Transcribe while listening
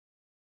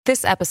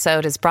This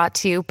episode is brought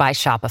to you by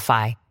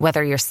Shopify.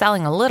 Whether you're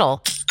selling a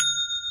little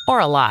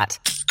or a lot,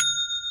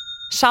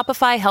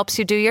 Shopify helps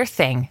you do your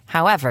thing,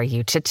 however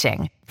you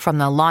cha-ching. From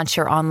the launch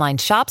your online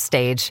shop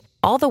stage,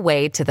 all the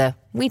way to the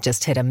we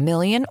just hit 1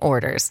 million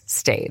orders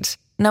stage.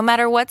 No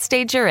matter what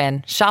stage you're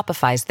in,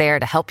 Shopify's there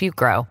to help you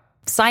grow.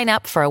 Sign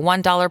up for a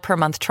 $1 per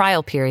month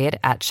trial period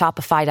at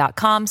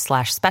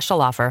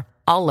shopify.com/special offer,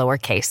 all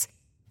lowercase.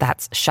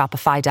 That's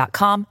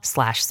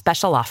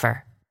shopify.com/special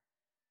offer.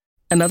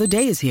 Another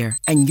day is here,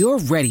 and you're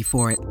ready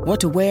for it. What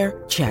to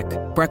wear? Check.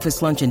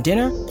 Breakfast, lunch, and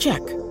dinner? Check.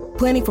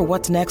 Planning for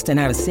what's next and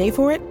how to save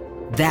for it?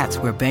 That's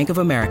where Bank of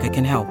America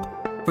can help.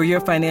 For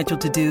your financial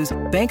to-dos,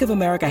 Bank of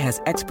America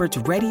has experts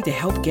ready to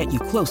help get you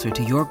closer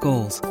to your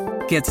goals.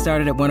 Get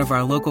started at one of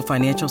our local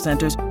financial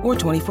centers or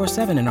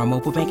 24/7 in our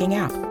mobile banking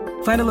app.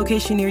 Find a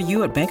location near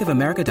you at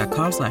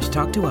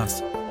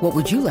bankofamerica.com/talktous. What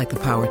would you like the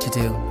power to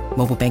do?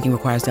 Mobile banking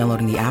requires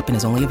downloading the app and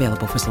is only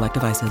available for select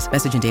devices.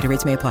 Message and data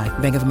rates may apply.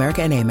 Bank of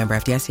America N.A., member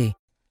FDIC.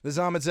 This is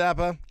Ahmed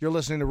Zappa. You're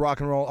listening to Rock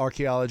and Roll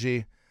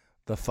Archaeology,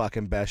 the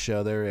fucking best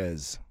show there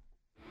is.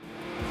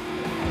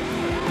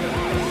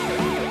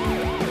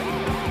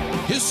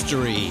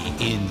 History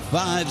in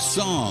 5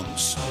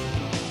 songs.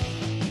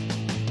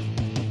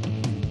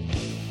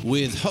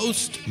 With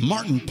host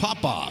Martin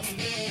Popoff.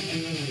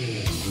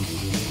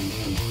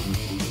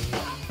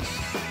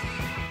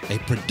 A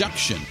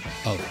production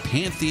of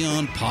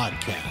Pantheon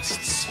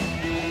Podcasts.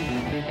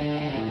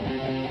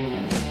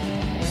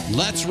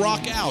 Let's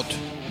rock out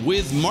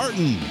with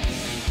Martin.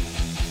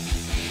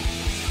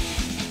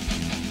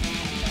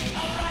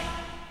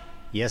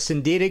 Yes,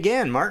 indeed.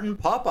 Again, Martin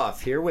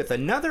Popoff here with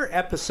another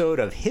episode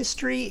of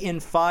History in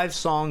 5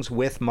 Songs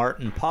with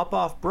Martin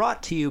Popoff,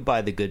 brought to you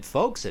by the good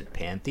folks at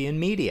Pantheon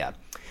Media.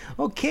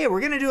 Okay,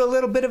 we're going to do a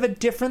little bit of a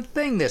different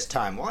thing this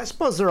time. Well, I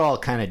suppose they're all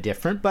kind of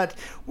different, but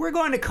we're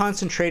going to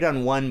concentrate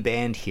on one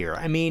band here.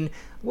 I mean,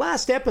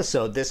 last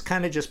episode, this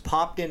kind of just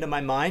popped into my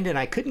mind, and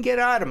I couldn't get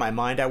it out of my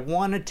mind. I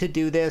wanted to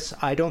do this.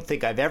 I don't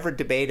think I've ever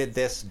debated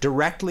this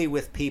directly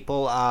with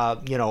people,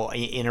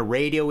 in a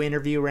radio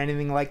interview or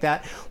anything like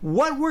that.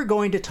 What we're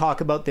going to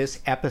talk about this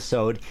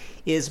episode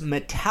is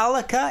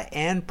Metallica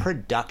and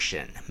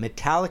production.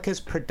 Metallica's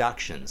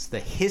productions.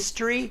 The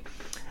history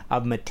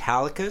of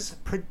Metallica's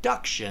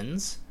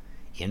productions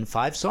in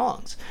 5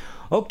 songs.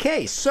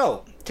 Okay,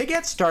 so to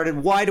get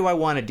started, why do I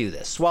want to do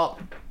this? Well,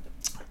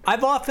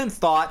 I've often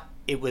thought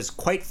it was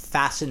quite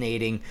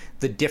fascinating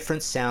the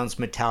different sounds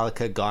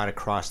Metallica got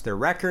across their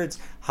records,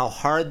 how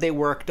hard they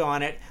worked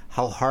on it,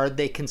 how hard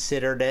they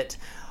considered it,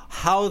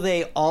 how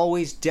they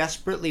always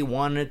desperately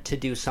wanted to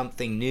do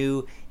something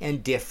new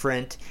and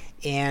different,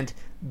 and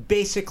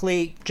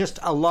basically just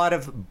a lot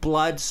of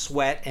blood,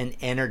 sweat, and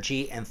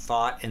energy and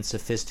thought and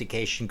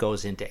sophistication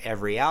goes into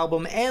every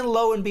album. And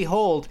lo and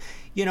behold,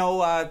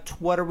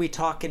 what are we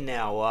talking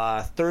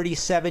now?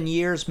 37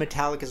 years,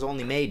 Metallica's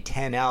only made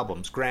 10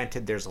 albums.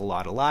 Granted, there's a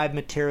lot of live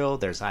material,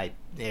 there's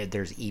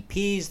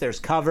EPs, there's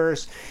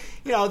covers,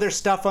 there's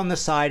stuff on the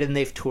side, and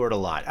they've toured a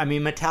lot. I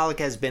mean,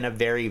 Metallica has been a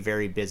very,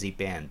 very busy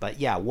band. But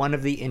yeah, one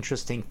of the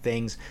interesting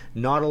things,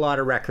 not a lot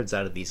of records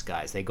out of these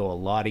guys. They go a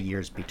lot of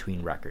years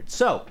between records.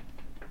 So,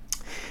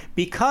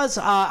 because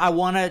I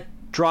want to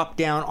drop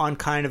down on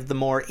kind of the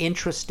more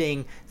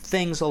interesting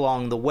things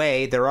along the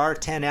way, there are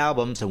 10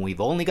 albums, and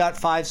we've only got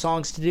 5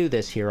 songs to do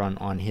this here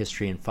on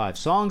History in 5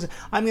 Songs.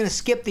 I'm going to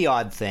skip the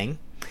odd thing,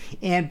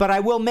 but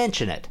I will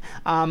mention it.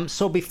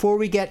 So before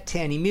we get to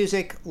any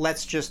music,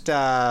 let's just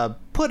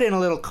put in a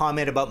little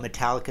comment about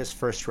Metallica's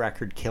first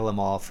record, Kill 'Em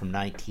All, from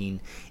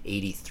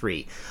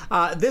 1983.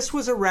 This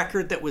was a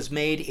record that was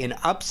made in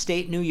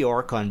upstate New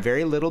York on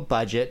very little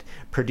budget,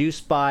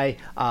 produced by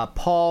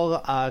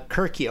Paul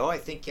Curcio. I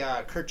think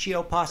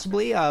Curcio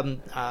possibly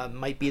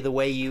might be the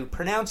way you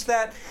pronounce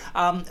that.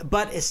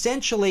 But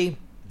essentially,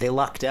 they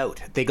lucked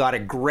out. They got a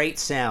great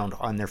sound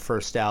on their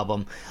first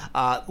album.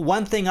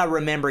 One thing I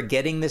remember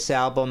getting this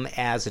album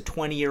as a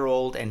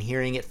 20-year-old and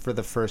hearing it for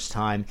the first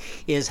time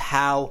is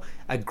how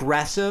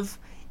aggressive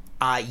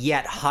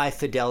yet high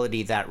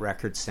fidelity that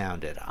record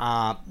sounded.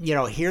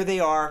 Here they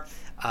are,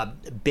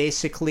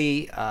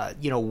 basically,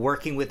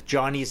 working with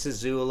Johnny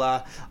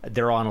Zazula.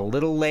 They're on a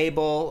little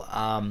label.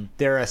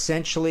 They're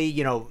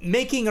essentially,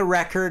 making a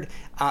record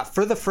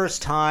for the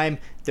first time.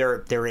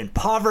 They're in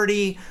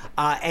poverty,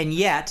 and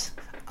yet,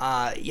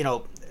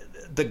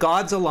 the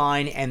gods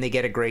align and they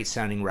get a great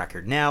sounding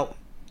record. Now,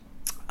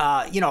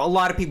 a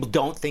lot of people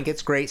don't think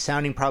it's great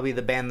sounding. Probably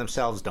the band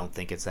themselves don't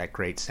think it's that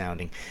great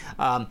sounding.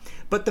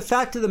 But the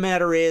fact of the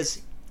matter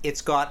is,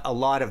 it's got a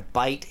lot of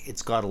bite.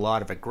 It's got a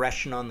lot of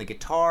aggression on the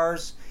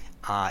guitars.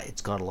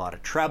 It's got a lot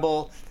of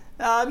treble.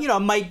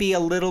 It might be a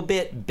little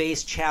bit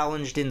bass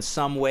challenged in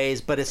some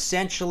ways, but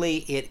essentially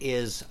it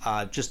is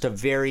just a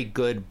very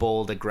good,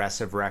 bold,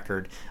 aggressive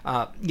record.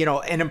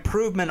 An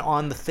improvement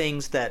on the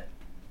things that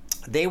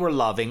they were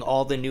loving,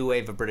 all the new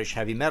wave of British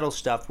heavy metal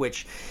stuff,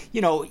 which,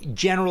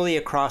 generally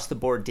across the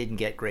board didn't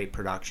get great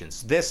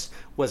productions. This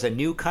was a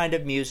new kind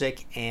of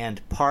music, and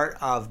part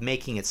of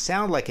making it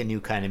sound like a new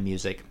kind of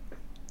music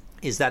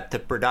is that the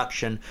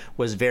production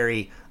was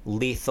very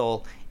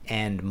lethal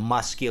and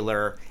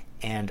muscular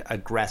and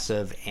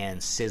aggressive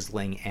and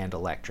sizzling and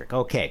electric.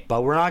 Okay,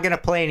 but we're not going to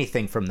play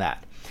anything from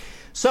that.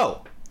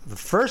 So, the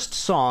first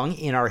song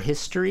in our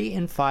History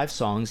in 5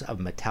 Songs of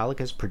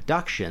Metallica's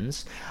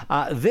productions,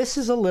 this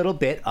is a little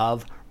bit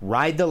of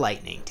Ride the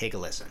Lightning. Take a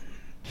listen.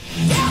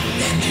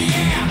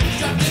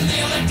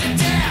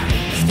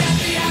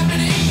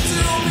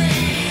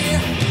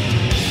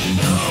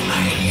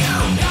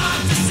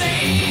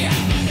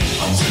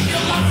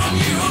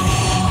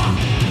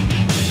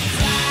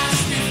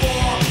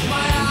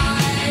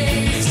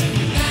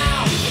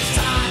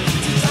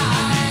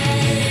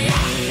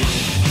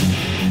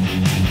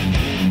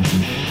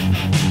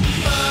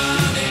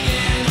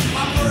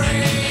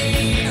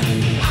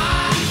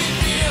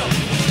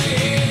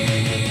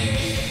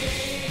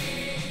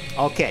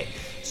 Okay,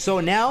 so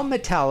now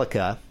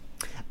Metallica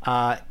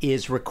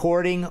is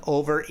recording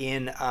over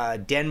in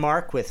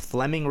Denmark with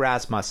Flemming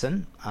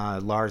Rasmussen.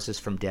 Lars is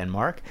from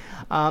Denmark,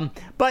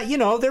 but you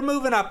know they're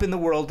moving up in the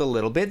world a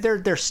little bit.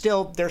 They're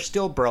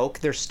still broke.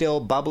 They're still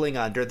bubbling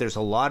under. There's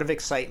a lot of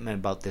excitement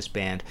about this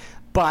band,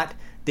 but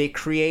they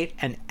create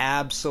an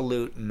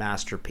absolute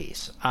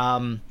masterpiece.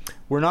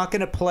 We're not going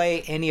to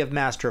play any of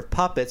Master of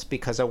Puppets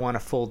because I want to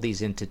fold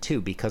these into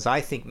 2, because I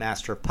think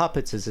Master of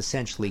Puppets is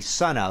essentially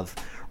son of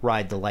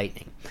Ride the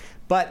Lightning.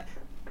 But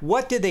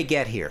what did they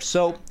get here?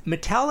 So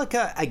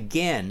Metallica,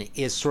 again,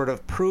 is sort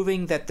of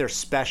proving that they're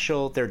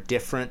special, they're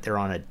different, they're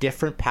on a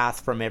different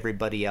path from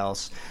everybody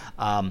else.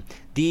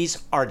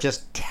 These are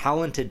just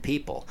talented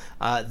people.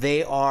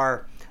 They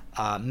are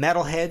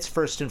metalheads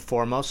first and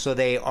foremost, so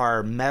they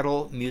are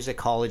metal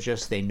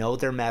musicologists. They know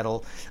their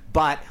metal,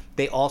 but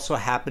they also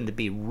happen to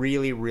be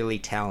really, really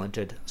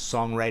talented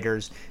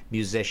songwriters,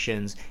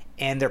 musicians,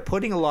 and they're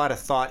putting a lot of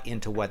thought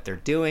into what they're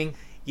doing.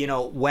 You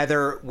know,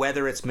 whether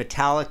it's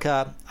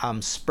Metallica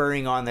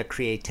spurring on the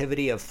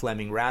creativity of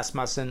Flemming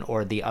Rasmussen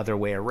or the other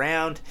way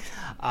around,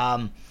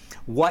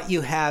 what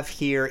you have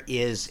here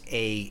is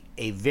a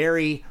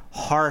very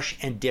harsh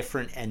and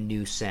different and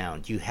new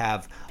sound. You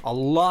have a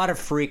lot of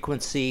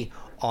frequency,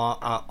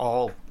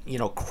 all you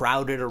know,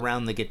 crowded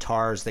around the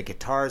guitars. The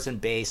guitars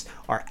and bass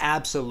are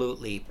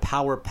absolutely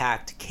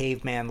power-packed,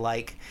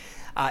 caveman-like.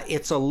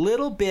 It's a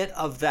little bit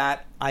of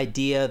that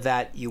idea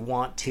that you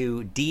want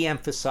to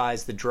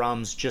de-emphasize the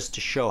drums just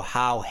to show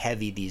how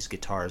heavy these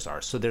guitars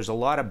are. So there's a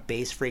lot of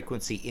bass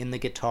frequency in the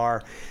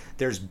guitar.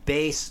 There's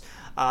bass.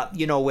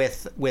 You know,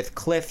 with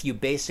Cliff, you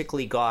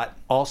basically got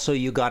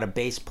a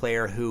bass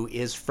player who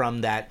is from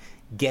that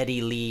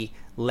Geddy Lee,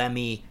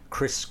 Lemmy,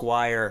 Chris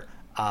Squire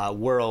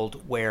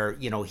world where,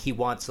 you know, he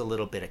wants a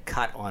little bit of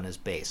cut on his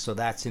bass. So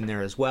that's in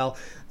there as well.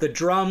 The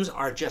drums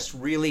are just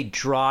really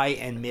dry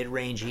and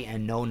mid-rangey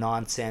and no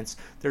nonsense.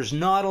 There's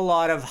not a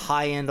lot of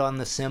high end on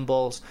the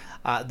cymbals.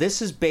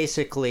 This is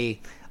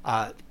basically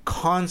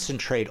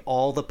concentrate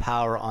all the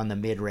power on the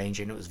mid-range,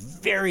 and it was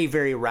very,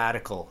 very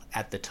radical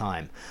at the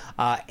time.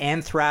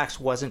 Anthrax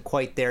wasn't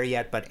quite there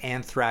yet, but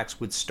Anthrax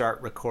would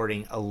start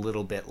recording a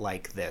little bit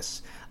like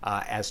this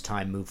as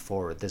time moved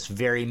forward, this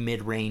very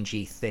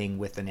mid-rangey thing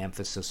with an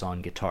emphasis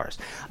on guitars.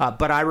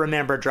 But I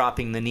remember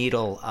dropping the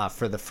needle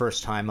for the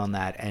first time on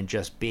that and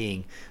just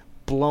being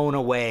blown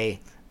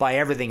away by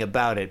everything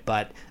about it,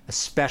 but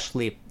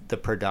especially the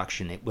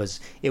production. It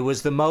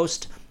was the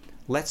most...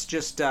 Let's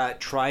just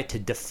try to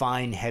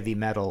define heavy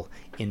metal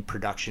in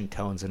production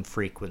tones and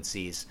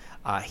frequencies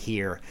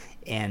here,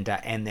 and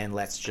then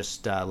let's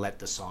just let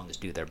the songs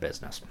do their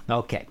business.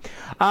 Okay,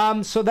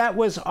 so that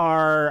was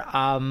our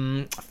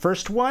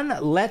first one.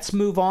 Let's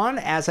move on.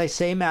 As I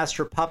say,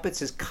 Master of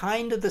Puppets is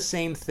kind of the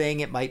same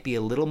thing. It might be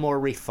a little more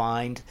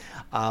refined,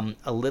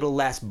 a little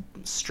less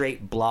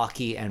straight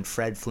blocky and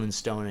Fred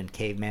Flintstone and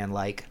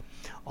caveman-like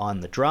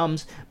on the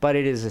drums, but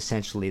it is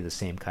essentially the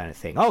same kind of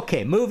thing.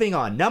 Okay, moving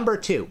on. Number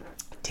 2.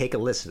 Take a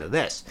listen to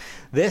this.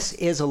 This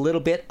is a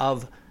little bit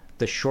of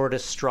The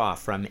Shortest Straw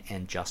from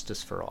And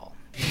Justice for All.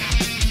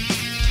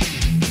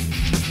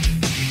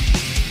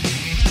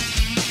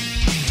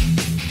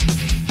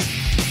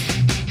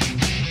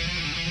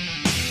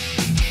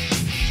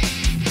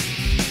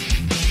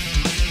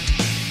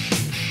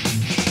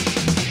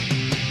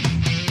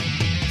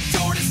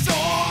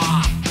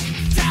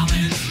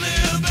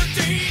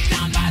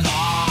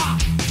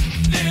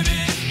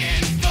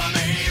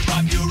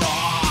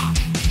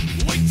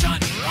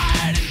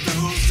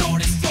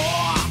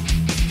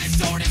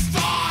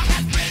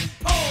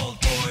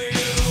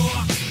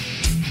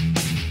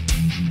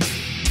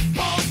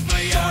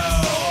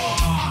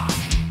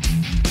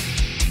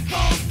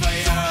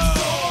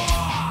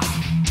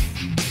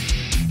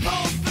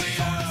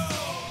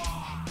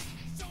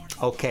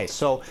 Okay,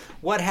 so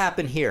what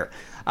happened here?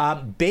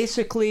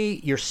 Basically,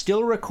 you're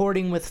still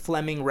recording with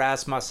Flemming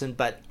Rasmussen,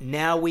 but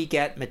now we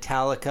get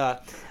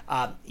Metallica,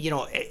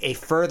 a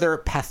further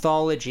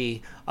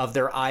pathology of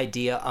their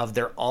idea of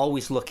they're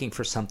always looking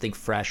for something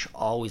fresh,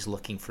 always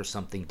looking for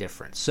something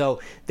different. So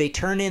they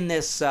turn in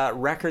this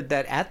record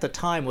that at the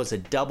time was a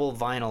double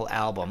vinyl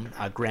album,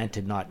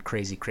 granted not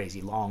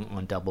crazy long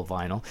on double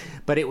vinyl,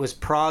 but it was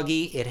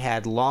proggy, it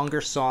had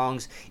longer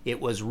songs, it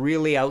was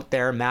really out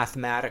there,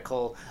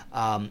 mathematical.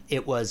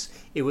 It was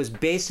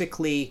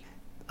basically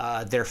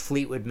their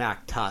Fleetwood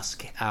Mac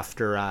Tusk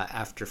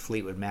after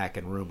Fleetwood Mac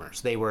and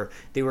Rumors. They were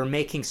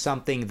making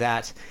something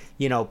that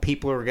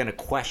people were going to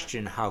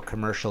question how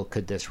commercial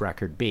could this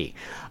record be.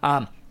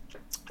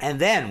 And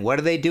then what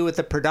do they do with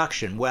the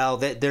production? Well,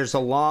 there's a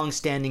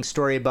long-standing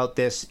story about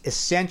this.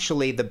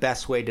 Essentially, the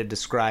best way to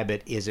describe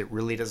it is it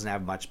really doesn't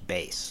have much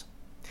bass.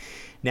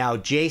 Now,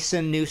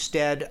 Jason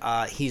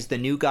Newsted, he's the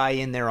new guy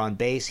in there on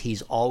bass.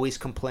 He's always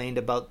complained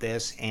about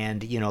this,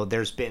 and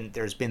there's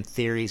been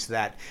theories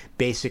that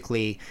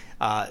basically,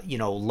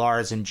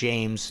 Lars and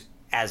James,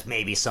 as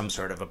maybe some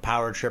sort of a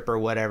power trip or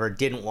whatever,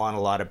 didn't want a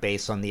lot of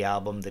bass on the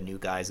album. The new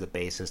guy's the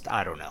bassist.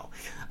 I don't know.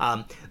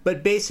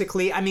 But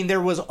basically,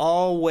 there was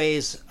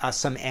always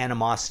some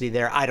animosity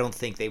there. I don't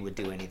think they would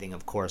do anything,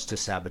 of course, to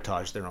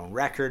sabotage their own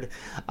record.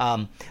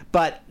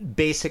 But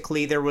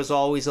basically, there was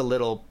always a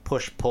little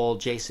push-pull.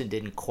 Jason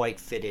didn't quite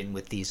fit in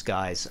with these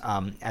guys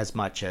as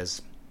much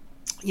as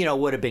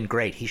would have been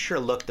great. He sure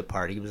looked the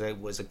part. He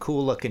was a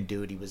cool looking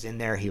dude. He was in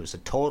there. He was a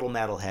total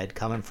metalhead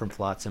coming from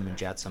Flotsam and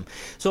Jetsam.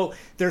 So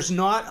there's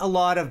not a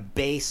lot of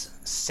bass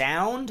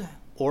sound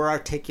or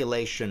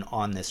articulation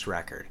on this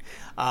record.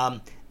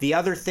 The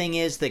other thing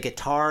is the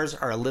guitars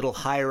are a little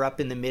higher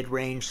up in the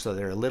mid-range, so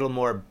they're a little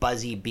more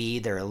buzzy B.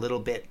 They're a little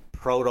bit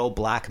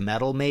proto-black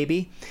metal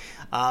maybe.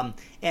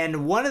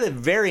 And one of the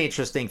very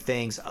interesting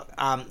things,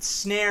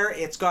 snare,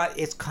 it's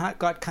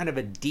got kind of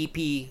a deep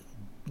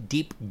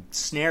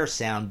snare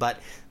sound, but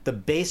the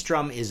bass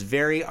drum is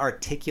very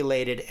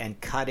articulated and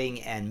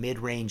cutting and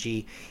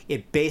mid-rangey.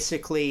 It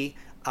basically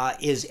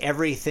is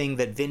everything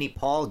that Vinnie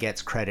Paul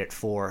gets credit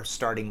for,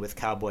 starting with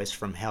Cowboys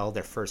from Hell,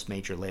 their first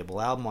major label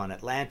album on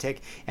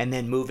Atlantic, and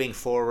then moving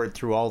forward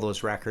through all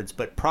those records.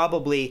 But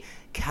probably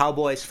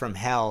Cowboys from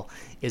Hell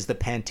is the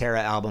Pantera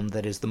album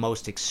that is the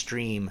most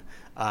extreme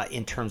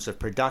in terms of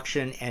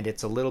production, and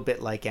it's a little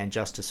bit like And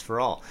Justice for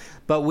All.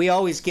 But we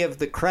always give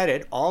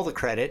all the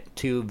credit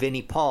to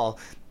Vinnie Paul,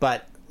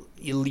 but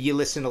you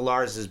listen to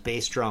Lars's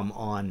bass drum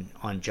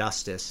on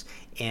Justice,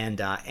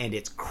 and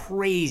it's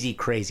crazy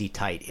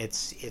tight.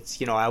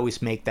 It's I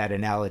always make that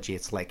analogy.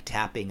 It's like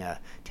tapping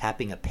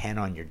a pen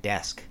on your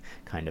desk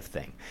kind of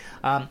thing.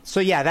 So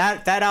yeah,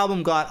 that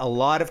album got a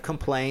lot of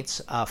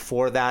complaints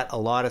for that, a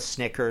lot of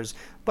snickers,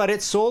 but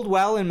it sold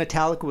well, and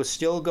Metallica was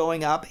still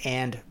going up,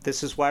 and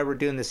this is why we're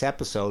doing this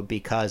episode,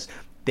 because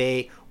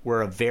they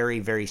were a very,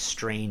 very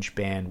strange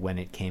band when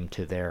it came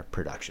to their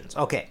productions.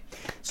 Okay,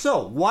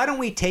 so why don't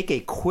we take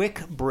a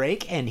quick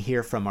break and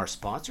hear from our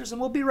sponsors,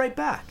 and we'll be right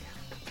back.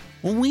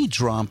 When we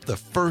dropped the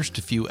first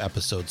few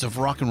episodes of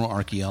Rock and Roll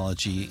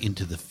Archaeology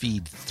into the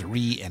feed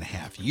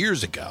 3.5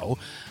 years ago,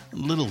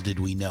 little did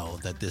we know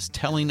that this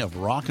telling of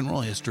rock and roll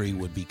history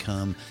would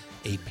become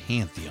a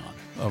pantheon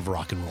of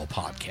rock and roll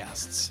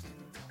podcasts.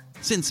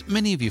 Since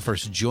many of you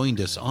first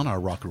joined us on our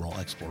rock and roll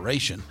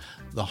exploration,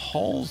 the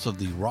halls of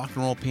the rock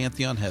and roll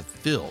pantheon have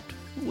filled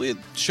with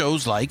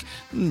shows like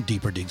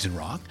Deeper Digs in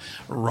Rock,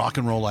 Rock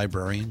and Roll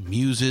Librarian,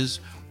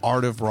 Muses,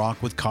 Art of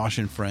Rock with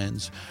Caution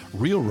Friends,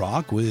 Real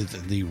Rock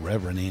with the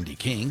Reverend Andy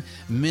King,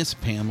 Miss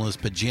Pamela's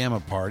Pajama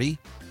Party,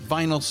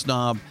 Vinyl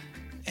Snob,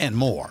 and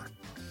more.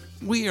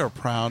 We are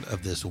proud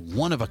of this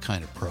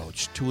one-of-a-kind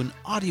approach to an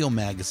audio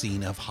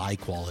magazine of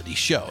high-quality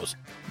shows.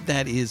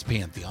 That is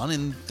Pantheon,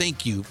 and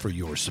thank you for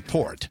your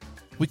support.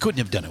 We couldn't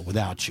have done it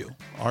without you,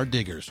 our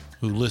diggers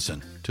who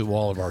listen to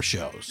all of our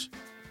shows.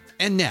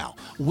 And now,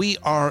 we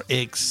are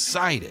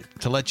excited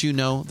to let you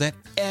know that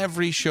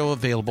every show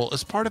available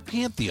as part of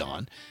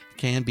Pantheon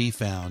can be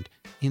found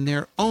in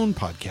their own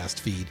podcast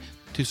feed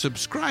to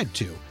subscribe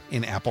to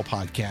in Apple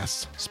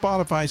Podcasts,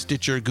 Spotify,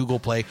 Stitcher, Google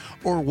Play,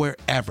 or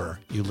wherever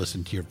you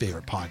listen to your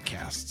favorite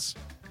podcasts.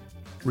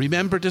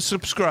 Remember to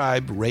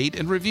subscribe, rate,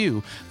 and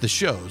review the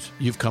shows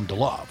you've come to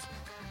love.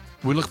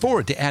 We look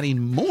forward to adding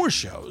more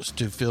shows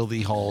to fill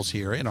the halls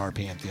here in our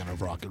Pantheon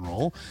of Rock and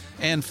Roll,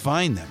 and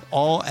find them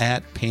all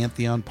at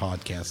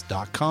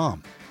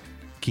pantheonpodcast.com.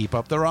 Keep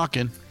up the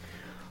rockin'.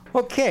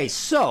 Okay,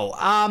 so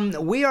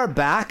we are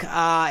back.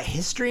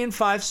 History in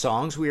 5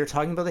 songs. We are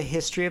talking about the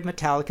history of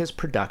Metallica's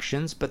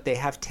productions, but they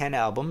have 10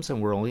 albums,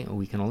 and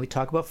we can only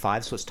talk about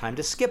 5, so it's time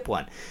to skip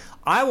one.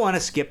 I want to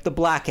skip the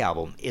Black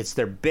Album. It's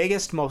their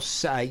biggest,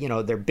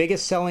 their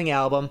biggest selling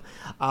album.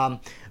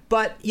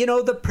 But,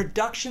 the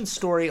production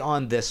story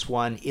on this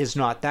one is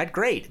not that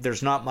great.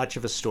 There's not much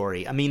of a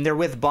story. They're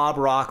with Bob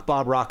Rock.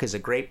 Bob Rock is a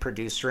great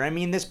producer.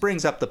 This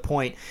brings up the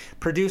point.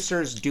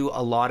 Producers do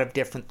a lot of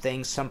different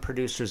things. Some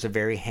producers are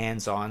very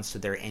hands-on, so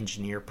they're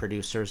engineer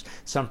producers.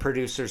 Some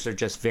producers are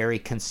just very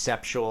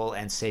conceptual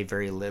and say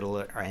very little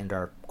and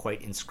are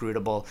quite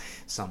inscrutable.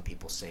 Some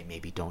people say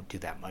maybe don't do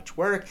that much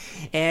work.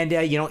 And,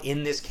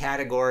 in this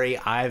category,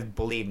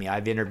 believe me,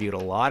 I've interviewed a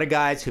lot of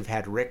guys who've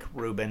had Rick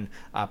Rubin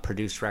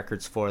produce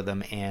records for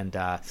them, and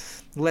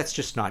let's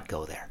just not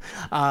go there.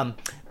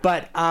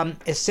 But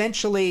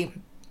essentially,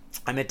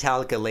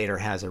 Metallica later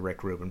has a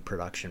Rick Rubin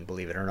production,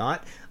 believe it or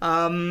not.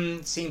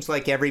 Seems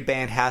like every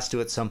band has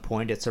to at some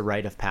point. It's a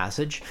rite of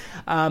passage.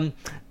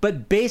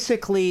 But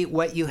basically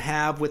what you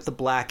have with the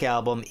Black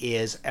Album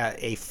is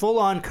a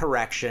full-on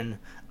correction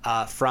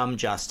from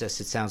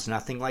Justice. It sounds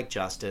nothing like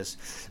Justice,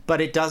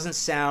 but it doesn't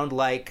sound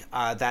like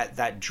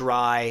that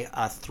dry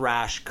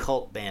thrash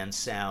cult band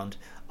sound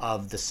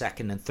of the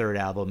second and third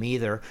album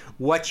either.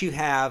 What you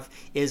have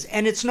is,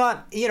 and it's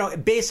not,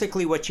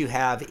 basically what you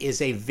have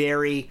is a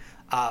very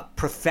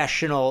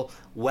professional,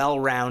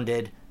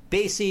 well-rounded,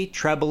 bassy,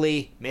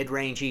 trebly,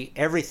 mid-rangey,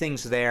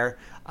 everything's there,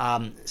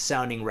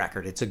 sounding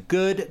record. It's a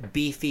good,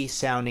 beefy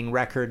sounding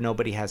record.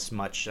 Nobody has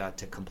much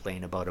to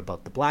complain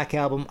about the Black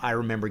Album. I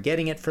remember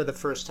getting it for the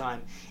first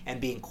time and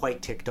being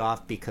quite ticked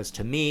off because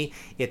to me,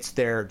 it's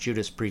their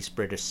Judas Priest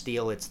British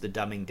Steel. It's the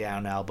dumbing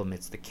down album.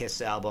 It's the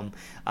Kiss album.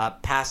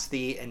 Past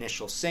the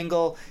initial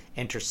single,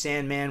 Enter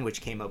Sandman, which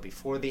came out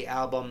before the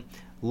album.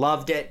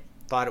 Loved it.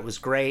 Thought it was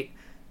great.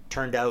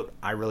 Turned out,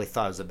 I really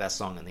thought it was the best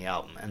song on the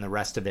album, and the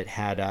rest of it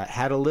had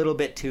a little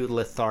bit too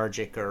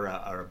lethargic or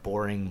a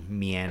boring,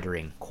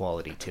 meandering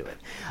quality to it.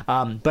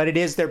 But it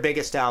is their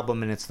biggest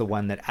album, and it's the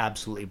one that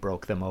absolutely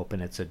broke them open.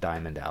 It's a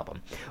diamond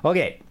album.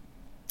 Okay,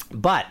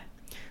 but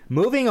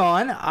moving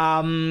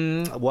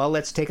on,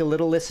 let's take a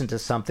little listen to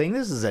something.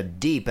 This is a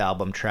deep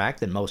album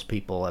track that most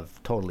people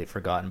have totally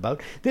forgotten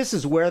about. This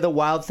is Where the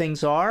Wild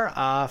Things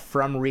Are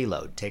from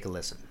Reload. Take a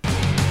listen.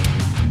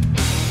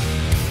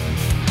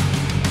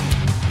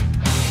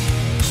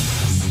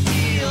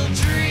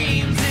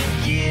 Dreams that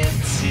get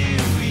to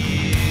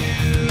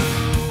you,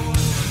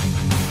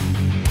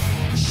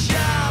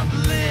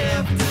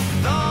 shoplift a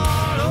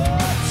thought or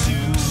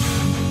two,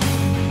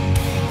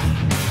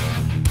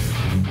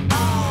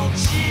 all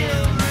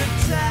children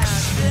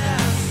touch the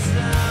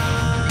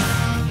sun,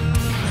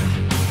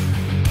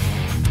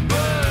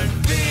 burn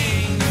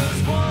fingers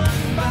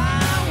one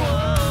by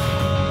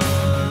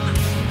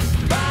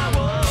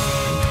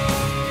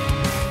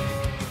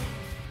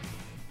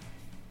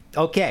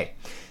one. Okay.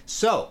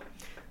 So,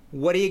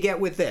 what do you get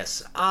with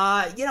this?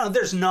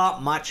 There's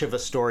not much of a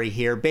story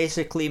here.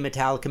 Basically,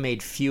 Metallica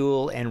made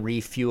Fuel and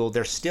Refuel.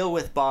 They're still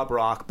with Bob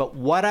Rock, but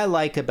what I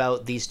like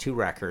about these two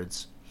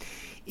records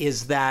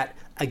is that,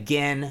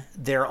 again,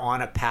 they're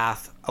on a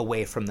path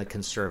away from the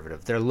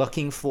conservative. They're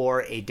looking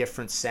for a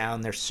different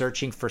sound. They're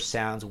searching for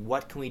sounds.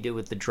 What can we do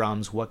with the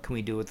drums? What can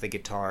we do with the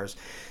guitars?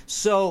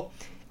 So,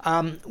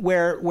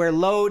 where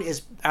Load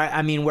is,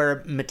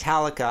 where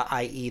Metallica,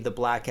 i.e. the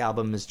Black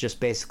Album, is just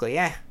basically,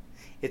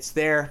 it's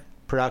there,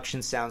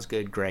 production sounds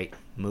good, great,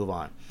 move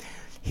on.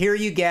 Here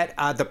you get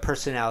the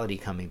personality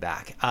coming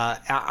back.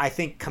 I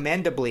think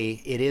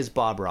commendably it is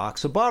Bob Rock.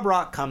 So Bob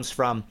Rock comes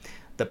from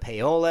the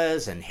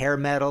Payolas and hair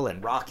metal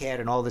and Rockhead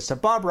and all this stuff.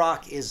 Bob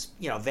Rock is,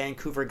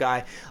 Vancouver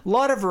guy. A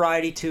lot of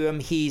variety to him.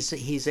 He's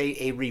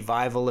a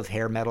revival of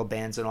hair metal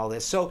bands and all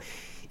this. So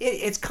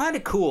it's kind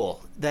of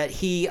cool that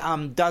he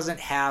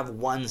doesn't have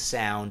one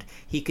sound.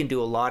 He can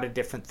do a lot of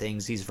different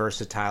things. He's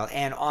versatile,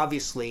 and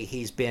obviously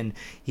he's been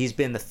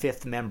the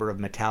fifth member of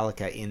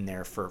Metallica in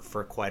there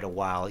for quite a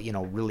while.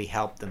 Really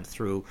helped them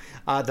through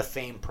the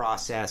Fame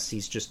process.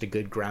 He's just a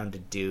good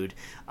grounded dude,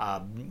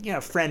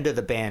 friend of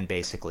the band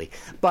basically.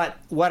 But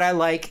what I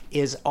like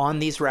is on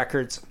these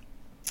records,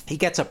 he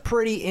gets a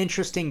pretty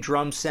interesting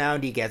drum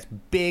sound. He gets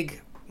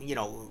big,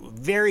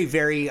 very,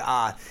 very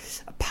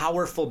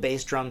powerful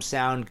bass drum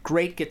sound,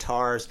 great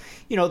guitars.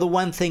 The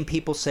one thing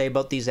people say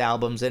about these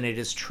albums, and it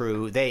is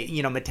true,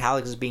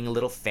 Metallica's being a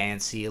little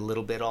fancy, a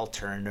little bit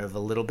alternative, a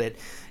little bit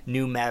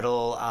new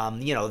metal.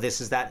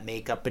 This is that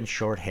makeup and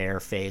short hair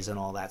phase and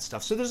all that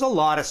stuff. So there's a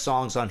lot of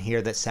songs on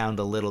here that sound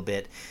a little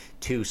bit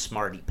too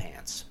smarty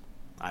pants,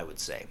 I would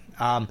say.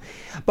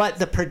 But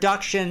the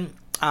production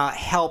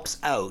helps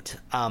out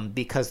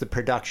because the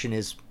production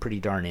is pretty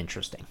darn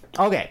interesting.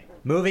 Okay,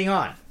 moving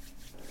on.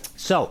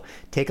 So,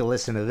 take a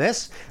listen to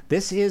this.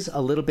 This is a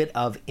little bit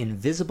of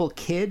Invisible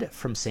Kid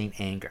from St.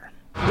 Anger.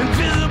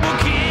 Invisible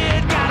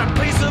kid got a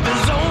place of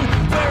his own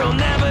where he'll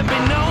never be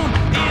known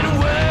in a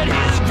word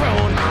he's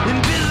grown.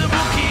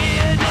 Invisible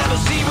kid, never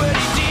see what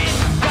he did,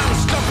 got him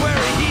stuck where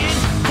he hid,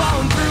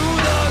 falling through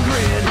the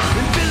grid.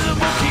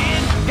 Invisible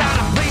kid got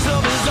a place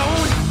of his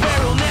own where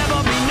he'll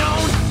never be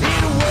known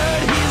in a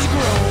word he's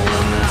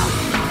grown.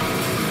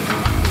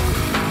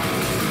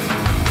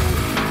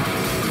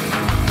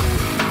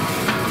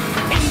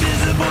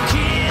 Invisible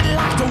kid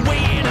locked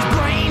away in his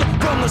brain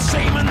from the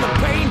shame and the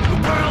pain, the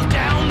world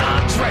down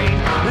the drain.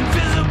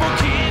 Invisible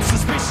kid,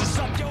 suspicious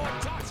of your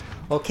touch.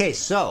 Okay,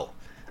 so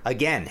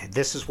again,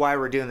 this is why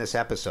we're doing this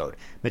episode.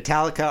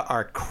 Metallica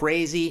are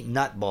crazy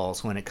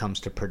nutballs when it comes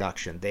to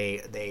production.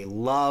 They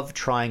love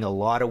trying a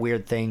lot of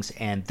weird things,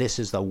 and this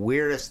is the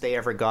weirdest they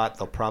ever got.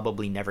 They'll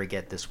probably never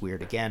get this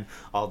weird again,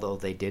 although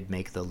they did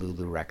make the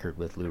Lulu record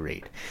with Lou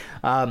Reed.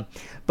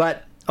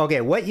 But,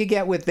 okay, what you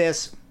get with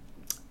this,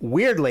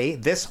 weirdly,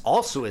 this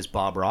also is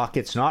Bob Rock.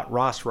 It's not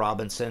Ross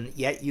Robinson,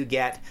 yet you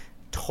get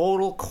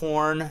total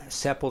Korn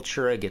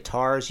Sepultura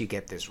guitars. You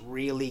get this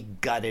really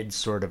gutted,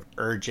 sort of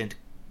urgent,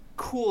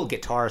 cool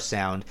guitar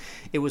sound.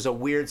 It was a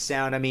weird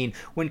sound. I mean,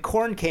 when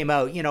Korn came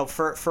out, you know,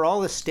 for all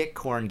the stick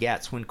Korn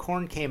gets, when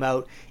Korn came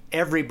out,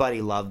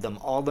 everybody loved them.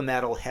 All the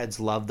metal heads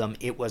loved them.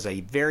 It was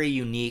a very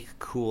unique,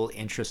 cool,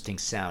 interesting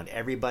sound.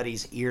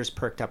 Everybody's ears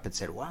perked up and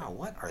said, wow,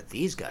 what are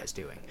these guys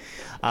doing?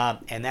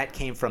 And that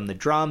came from the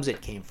drums.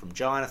 It came from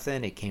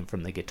Jonathan. It came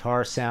from the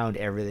guitar sound,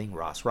 everything,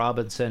 Ross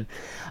Robinson.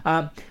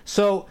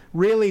 So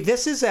really,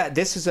 this is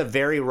a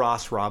very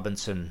Ross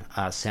Robinson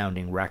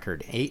sounding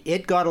record.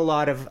 It got a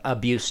lot of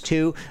abuse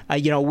too.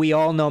 You know, we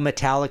all know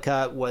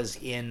Metallica was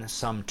in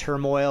some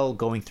turmoil,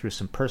 going through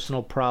some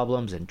personal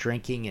problems and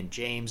drinking, and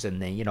James,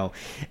 and then, you know,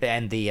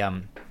 and the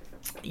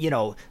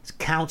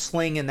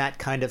counseling and that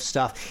kind of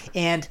stuff.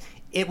 And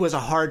it was a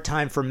hard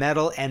time for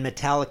metal, and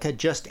Metallica,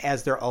 just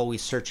as they're always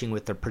searching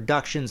with their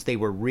productions, they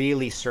were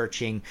really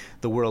searching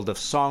the world of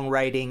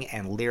songwriting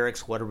and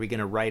lyrics. What are we going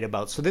to write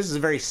about? So this is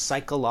a very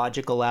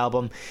psychological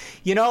album.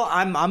 You know,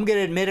 I'm going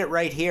to admit it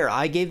right here.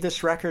 I gave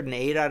this record an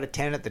 8 out of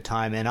 10 at the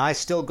time, and I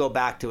still go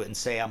back to it and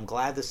say, I'm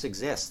glad this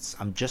exists.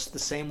 I'm just the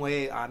same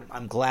way.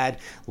 I'm glad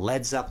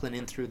Led Zeppelin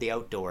In Through the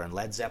Outdoor and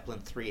Led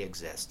Zeppelin 3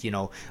 exist. You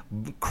know,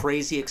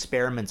 crazy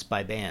experiments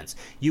by bands.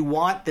 You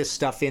want this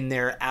stuff in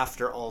there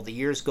after all the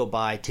years go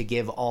by, to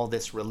give all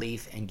this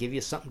relief and give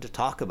you something to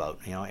talk about.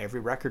 You know,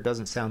 every record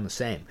doesn't sound the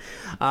same.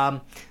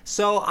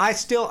 So I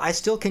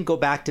still can go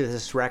back to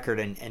this record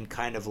and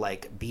kind of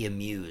like be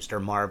amused or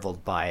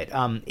marveled by it.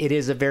 It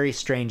is a very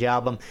strange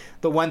album.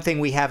 The one thing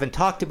we haven't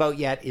talked about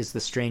yet is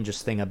the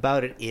strangest thing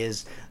about it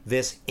is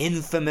this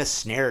infamous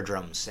snare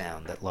drum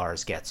sound that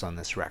Lars gets on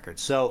this record.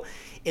 So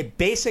it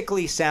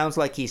basically sounds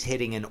like he's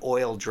hitting an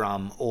oil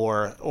drum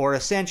or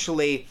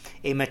essentially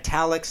a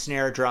metallic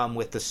snare drum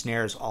with the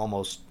snares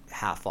almost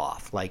half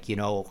off. Like, you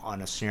know,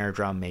 on a snare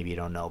drum, maybe you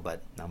don't know,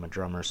 but I'm a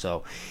drummer,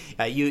 so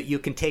you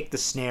can take the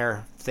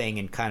snare thing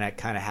and kind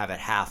of have it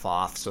half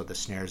off, so the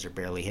snares are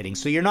barely hitting.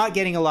 So you're not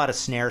getting a lot of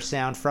snare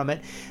sound from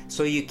it.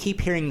 So you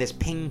keep hearing this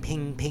ping,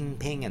 ping, ping,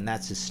 ping, and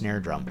that's his snare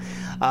drum.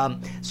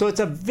 So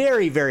it's a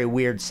very, very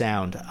weird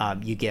sound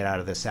you get out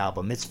of this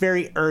album. It's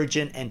very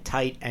urgent and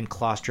tight and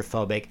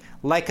claustrophobic.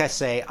 Like I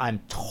say, I'm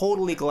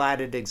totally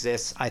glad it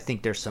exists. I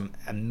think there's some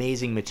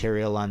amazing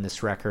material on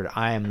this record.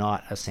 I am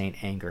not a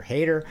Saint Anger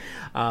hater,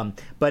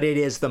 but it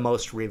is the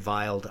most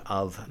reviled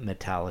of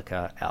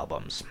Metallica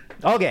albums.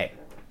 Okay.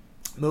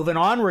 Moving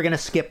on, we're going to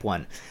skip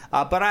one.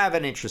 But I have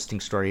an interesting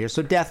story here.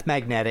 So Death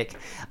Magnetic.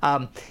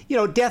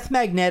 Death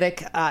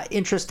Magnetic,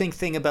 interesting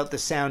thing about the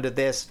sound of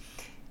this,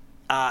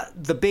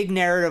 the big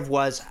narrative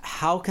was,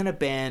 how can a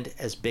band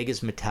as big as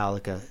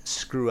Metallica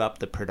screw up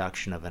the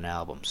production of an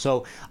album?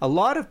 So a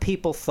lot of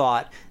people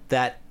thought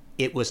that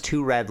it was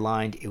too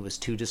redlined, it was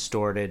too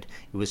distorted,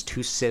 it was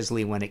too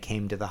sizzly when it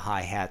came to the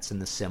hi-hats and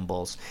the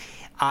cymbals.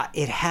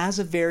 It has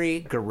a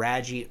very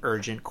garagey,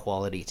 urgent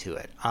quality to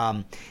it.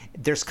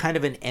 There's kind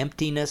of an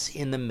emptiness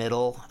in the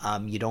middle.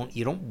 You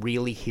don't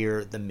really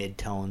hear the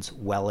midtones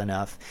well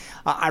enough.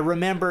 I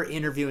remember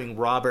interviewing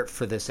Robert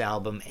for this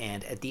album,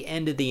 and at the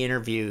end of the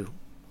interview,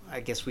 I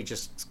guess we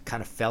just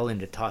kind of fell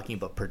into talking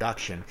about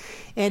production.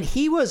 And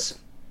he was,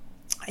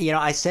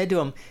 I said to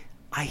him,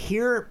 I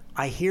hear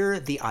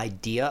the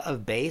idea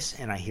of bass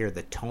and I hear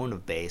the tone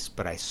of bass,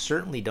 but I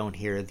certainly don't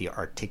hear the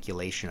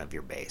articulation of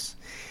your bass.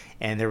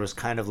 And there was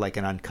kind of like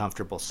an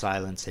uncomfortable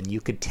silence, and you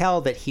could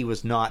tell that he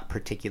was not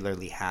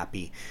particularly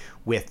happy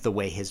with the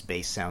way his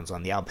bass sounds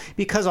on the album.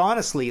 Because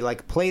honestly,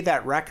 like, play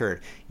that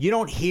record, you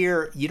don't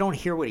hear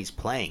what he's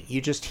playing.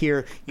 You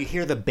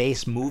hear the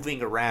bass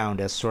moving around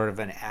as sort of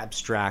an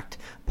abstract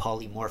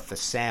polymorphous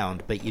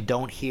sound, but you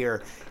don't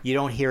hear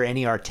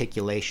any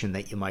articulation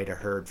that you might have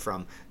heard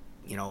from,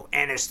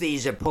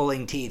 Anesthesia,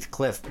 Pulling Teeth,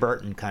 Cliff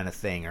Burton kind of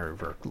thing,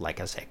 or like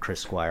I said, Chris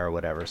Squire or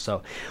whatever.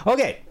 So,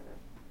 okay.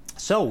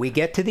 So we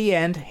get to the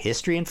end,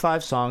 history in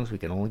 5 songs. We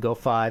can only go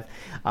 5.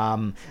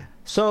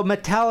 So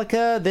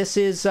Metallica, this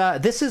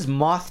is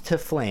Moth to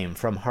Flame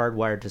from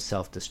Hardwired to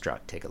Self-Destruct.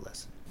 Take a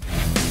listen.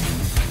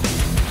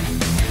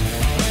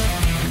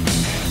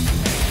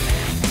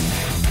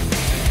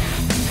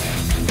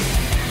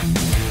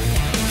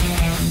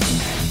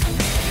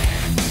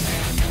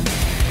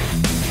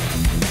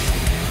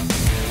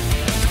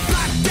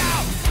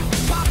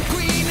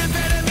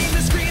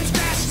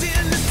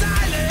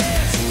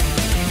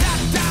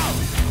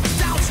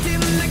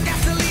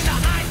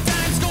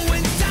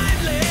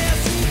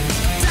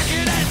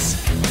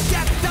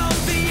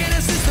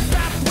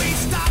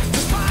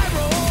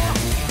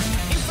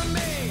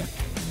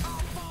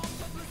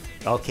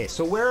 Okay,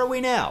 so where are we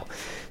now?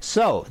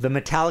 So the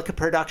Metallica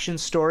production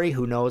story,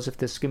 who knows if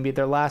this is going to be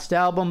their last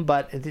album,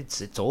 but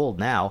it's old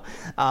now.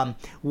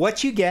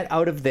 What you get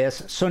out of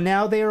this, so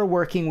now they are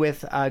working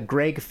with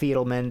Greg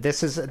Fiedelman.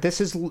 This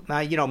is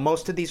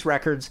most of these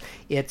records,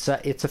 it's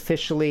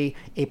officially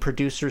a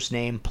producer's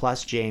name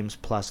plus James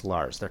plus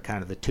Lars. They're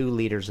kind of the two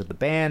leaders of the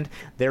band.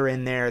 They're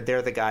in there.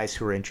 They're the guys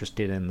who are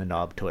interested in the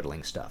knob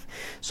twiddling stuff.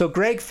 So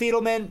Greg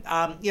Fiedelman,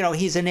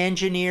 he's an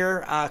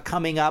engineer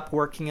coming up,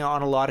 working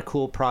on a lot of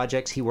cool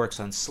projects. He works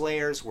on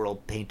Slayer's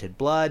World Painted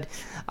Blood.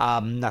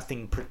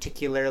 Nothing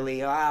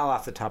particularly,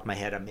 off the top of my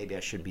head, maybe I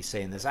shouldn't be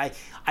saying this. I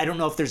don't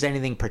know if there's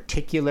anything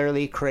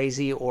particularly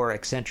crazy or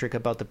eccentric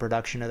about the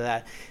production of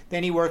that.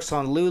 Then he works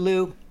on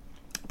Lulu,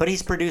 but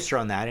he's producer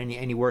on that, and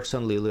he works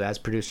on Lulu as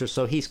producer.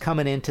 So he's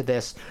coming into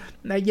this,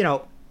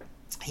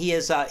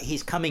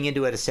 he's coming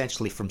into it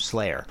essentially from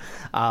Slayer,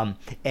 and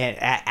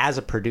as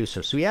a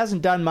producer. So he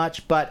hasn't done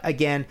much, but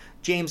again,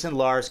 James and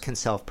Lars can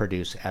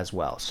self-produce as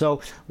well. So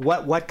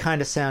what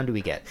kind of sound do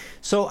we get?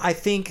 So I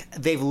think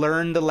they've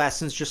learned the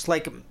lessons, just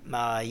like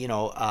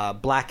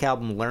Black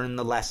Album learned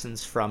the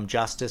lessons from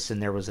Justice, and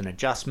there was an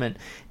adjustment.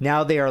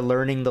 Now they are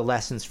learning the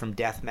lessons from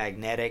Death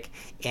Magnetic,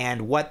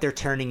 and what they're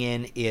turning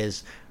in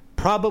is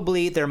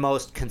probably their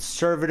most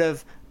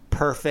conservative,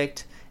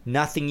 perfect,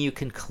 nothing you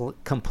can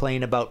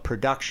complain about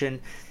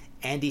production.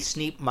 Andy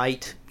Sneap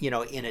might, in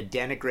a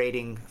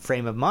denigrating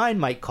frame of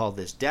mind, might call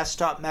this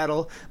desktop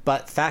metal,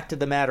 but fact of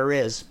the matter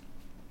is,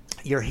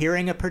 you're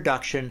hearing a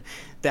production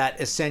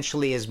that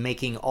essentially is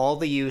making all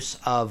the use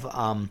of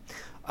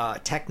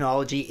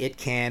technology it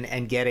can,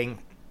 and getting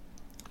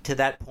to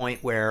that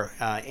point where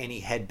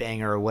any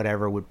headbanger or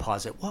whatever would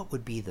posit what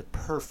would be the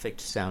perfect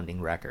sounding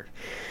record.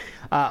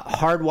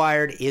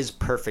 Hardwired is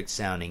perfect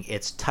sounding.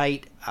 It's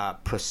tight,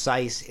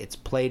 precise. It's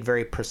played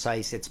very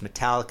precise. It's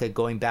Metallica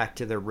going back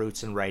to their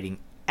roots and writing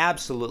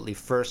absolutely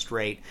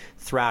first-rate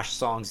thrash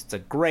songs. It's a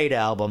great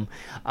album.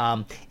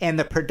 And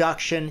the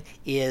production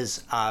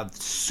is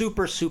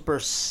super, super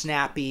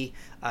snappy,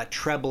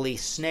 trebly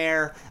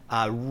snare,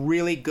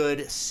 really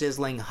good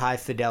sizzling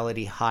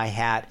high-fidelity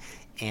hi-hat,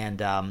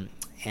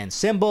 and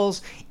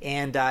cymbals,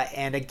 and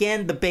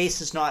again, the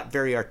bass is not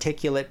very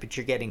articulate, but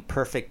you're getting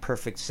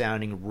perfect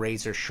sounding,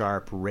 razor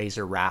sharp,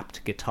 razor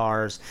wrapped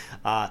guitars,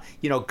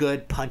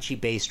 good punchy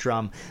bass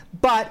drum.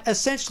 But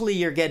essentially,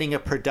 you're getting a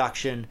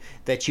production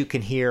that you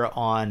can hear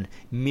on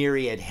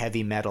myriad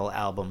heavy metal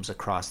albums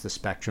across the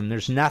spectrum.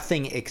 There's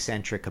nothing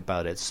eccentric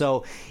about it.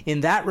 So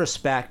in that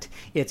respect,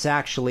 it's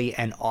actually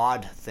an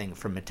odd thing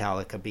for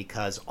Metallica,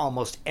 because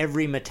almost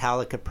every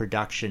Metallica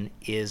production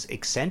is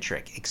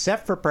eccentric,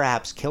 except for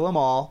perhaps Kill 'Em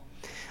All.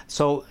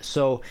 So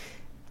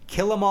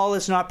Kill 'Em All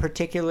is not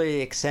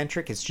particularly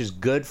eccentric. It's just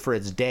good for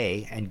its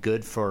day and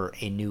good for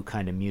a new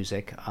kind of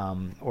music,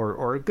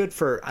 or good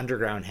for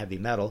underground heavy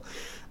metal.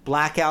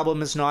 Black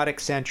Album is not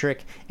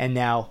eccentric, and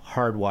now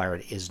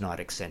Hardwired is not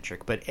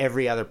eccentric. But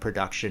every other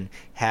production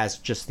has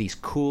just these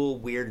cool,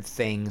 weird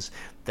things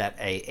that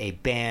a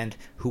band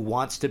who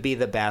wants to be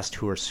the best,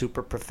 who are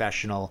super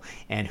professional,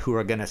 and who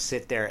are going to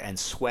sit there and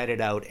sweat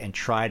it out and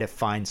try to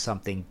find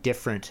something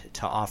different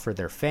to offer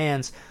their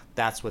fans,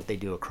 that's what they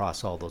do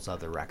across all those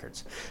other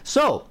records.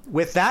 So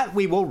with that,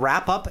 we will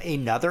wrap up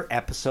another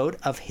episode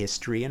of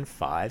History in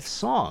 5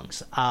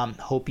 Songs.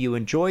 Hope you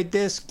enjoyed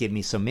this. Give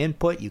me some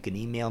input. You can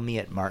email me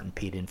at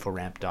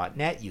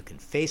martinpete@inforamp.net. You can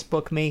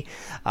Facebook me,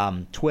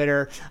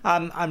 Twitter.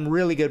 I'm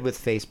really good with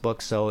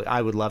Facebook, so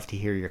I would love to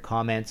hear your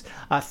comments.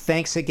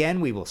 Thanks again.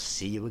 We will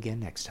see you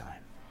again next time.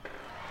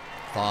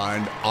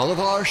 Find all of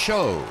our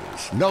shows,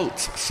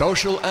 notes,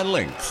 social, and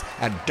links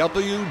at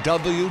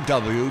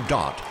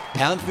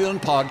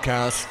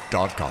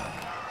www.pantheonpodcast.com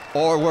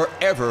or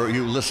wherever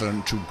you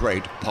listen to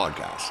great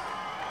podcasts.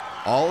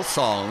 All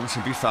songs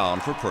can be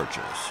found for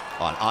purchase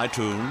on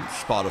iTunes,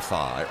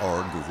 Spotify,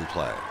 or Google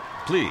Play.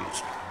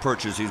 Please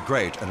purchase these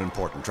great and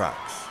important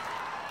tracks.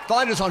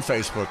 Find us on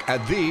Facebook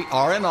at the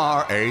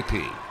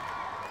RNRAP.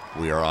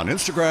 We are on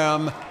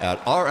Instagram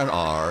at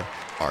RNR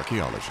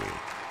Archaeology.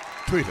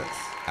 Tweet us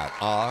at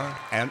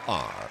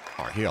RNR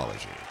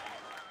Archaeology.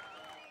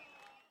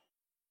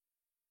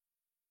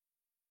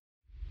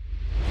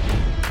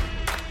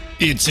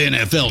 It's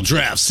NFL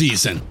draft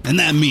season, and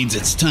that means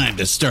it's time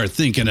to start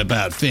thinking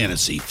about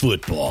fantasy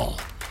football.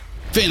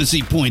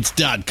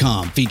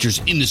 FantasyPoints.com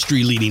features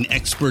industry-leading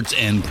experts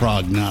and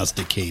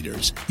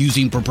prognosticators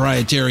using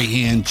proprietary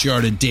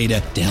hand-charted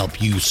data to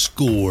help you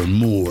score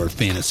more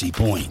fantasy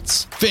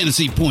points.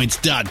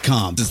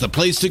 FantasyPoints.com is the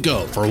place to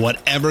go for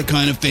whatever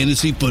kind of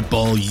fantasy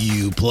football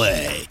you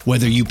play.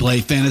 Whether you play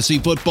fantasy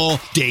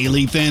football,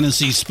 daily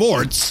fantasy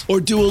sports,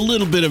 or do a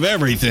little bit of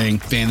everything,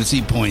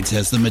 Fantasy Points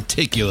has the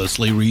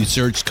meticulously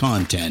researched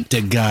content to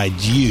guide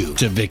you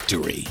to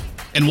victory.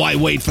 And why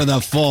wait for the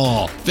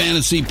fall?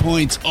 Fantasy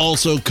Points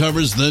also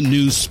covers the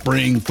new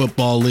spring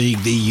football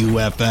league, the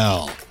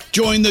UFL.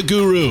 Join the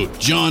guru,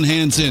 John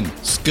Hansen,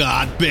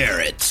 Scott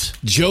Barrett,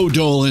 Joe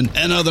Dolan,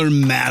 and other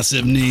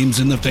massive names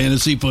in the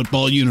fantasy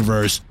football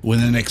universe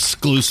with an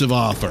exclusive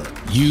offer.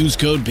 Use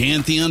code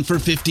Pantheon for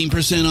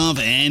 15% off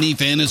any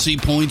Fantasy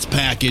Points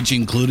package,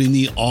 including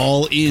the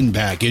all-in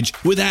package,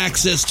 with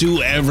access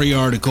to every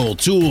article,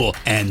 tool,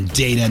 and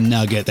data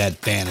nugget that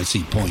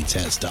Fantasy Points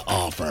has to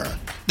offer.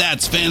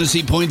 That's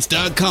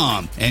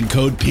fantasypoints.com and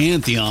code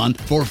Pantheon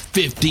for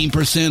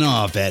 15%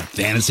 off at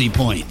Fantasy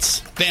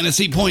Points.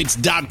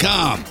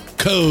 Fantasypoints.com,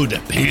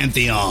 code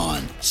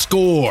Pantheon.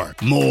 Score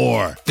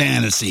more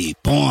fantasy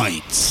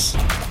points.